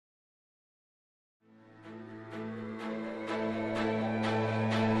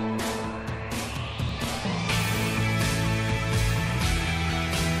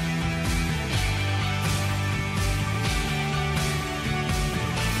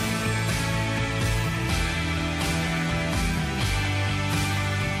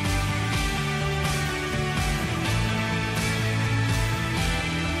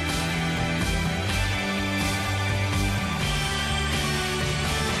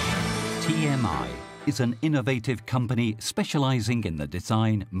TMI is an innovative company specializing in the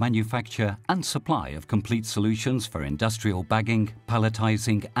design, manufacture and supply of complete solutions for industrial bagging,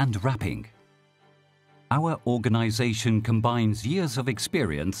 palletizing and wrapping. Our organization combines years of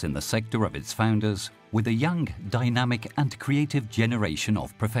experience in the sector of its founders with a young, dynamic and creative generation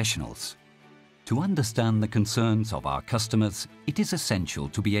of professionals. To understand the concerns of our customers, it is essential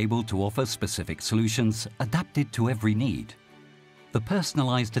to be able to offer specific solutions adapted to every need. The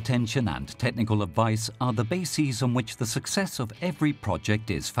personalized attention and technical advice are the bases on which the success of every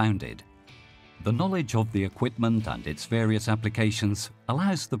project is founded. The knowledge of the equipment and its various applications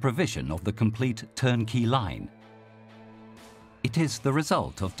allows the provision of the complete turnkey line. It is the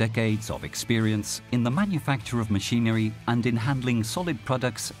result of decades of experience in the manufacture of machinery and in handling solid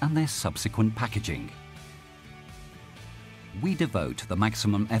products and their subsequent packaging. We devote the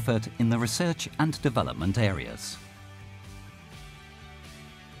maximum effort in the research and development areas.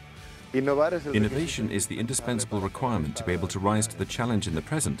 Innovation is the indispensable requirement to be able to rise to the challenge in the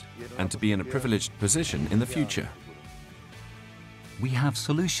present and to be in a privileged position in the future. We have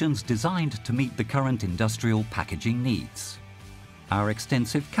solutions designed to meet the current industrial packaging needs. Our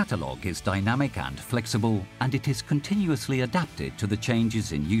extensive catalogue is dynamic and flexible, and it is continuously adapted to the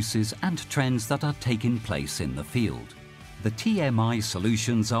changes in uses and trends that are taking place in the field. The TMI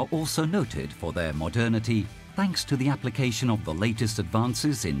solutions are also noted for their modernity, thanks to the application of the latest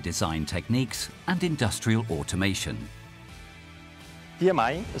advances in design techniques and industrial automation.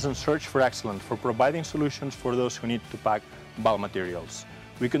 TMI is in search for excellence for providing solutions for those who need to pack bulk materials.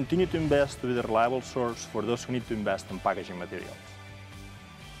 We continue to invest to be the reliable source for those who need to invest in packaging materials.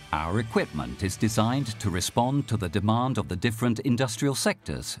 Our equipment is designed to respond to the demand of the different industrial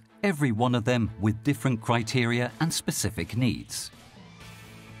sectors, every one of them with different criteria and specific needs.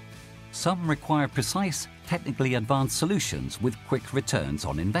 Some require precise, technically advanced solutions with quick returns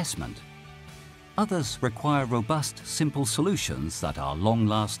on investment. Others require robust, simple solutions that are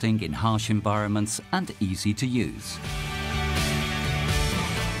long-lasting in harsh environments and easy to use.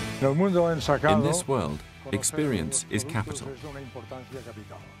 In this world, experience is capital.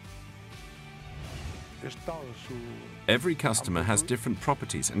 Every customer has different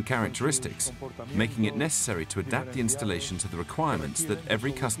properties and characteristics, making it necessary to adapt the installation to the requirements that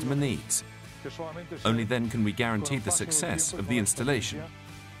every customer needs. Only then can we guarantee the success of the installation.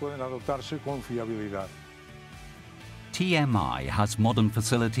 TMI has modern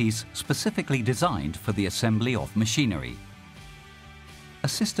facilities specifically designed for the assembly of machinery. A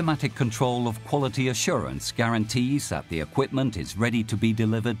systematic control of quality assurance guarantees that the equipment is ready to be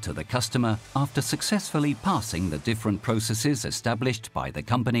delivered to the customer after successfully passing the different processes established by the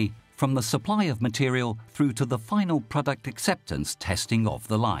company, from the supply of material through to the final product acceptance testing of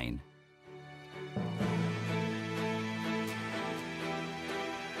the line.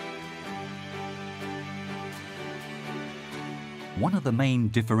 One of the main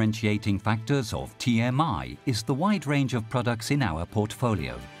differentiating factors of TMI is the wide range of products in our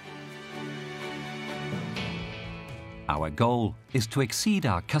portfolio. Our goal is to exceed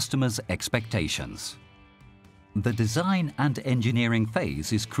our customers' expectations. The design and engineering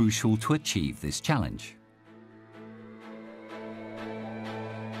phase is crucial to achieve this challenge.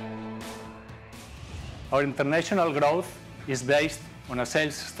 Our international growth is based on a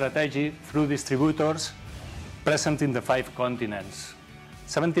sales strategy through distributors present in the 5 continents.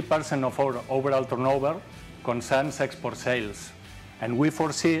 70% of our overall turnover concerns export sales, and we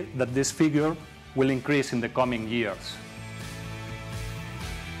foresee that this figure will increase in the coming years.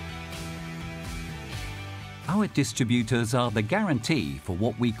 Our distributors are the guarantee for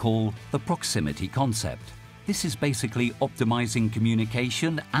what we call the proximity concept. This is basically optimizing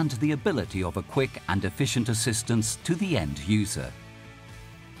communication and the ability of a quick and efficient assistance to the end user.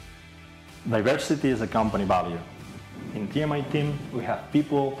 Diversity is a company value. In TMI team, we have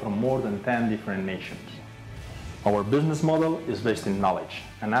people from more than 10 different nations. Our business model is based in knowledge,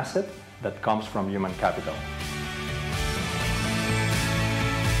 an asset that comes from human capital.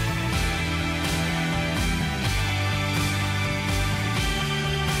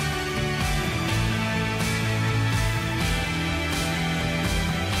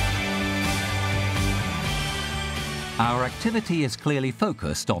 Our activity is clearly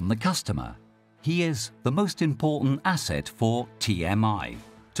focused on the customer. He is the most important asset for TMI.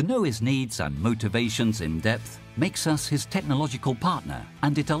 To know his needs and motivations in depth makes us his technological partner,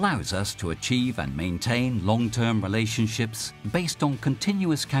 and it allows us to achieve and maintain long-term relationships based on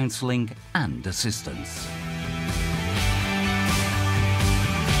continuous counseling and assistance.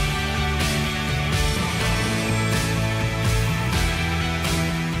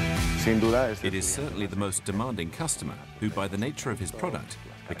 It is certainly the most demanding customer who, by the nature of his product,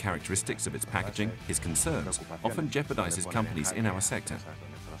 the characteristics of its packaging, his concerns, often jeopardizes companies in our sector.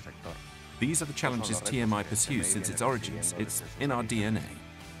 These are the challenges TMI pursues since its origins. It's in our DNA.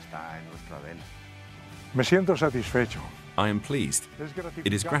 Me siento satisfecho. I am pleased.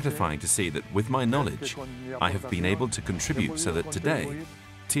 It is gratifying to see that with my knowledge, I have been able to contribute so that today,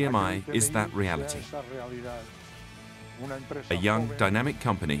 TMI is that reality. A young, dynamic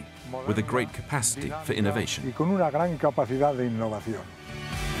company with a great capacity for innovation. Y con una gran capacidad de innovación.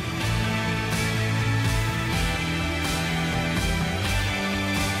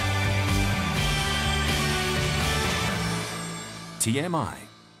 TMI,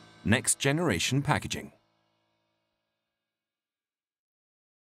 Next Generation Packaging.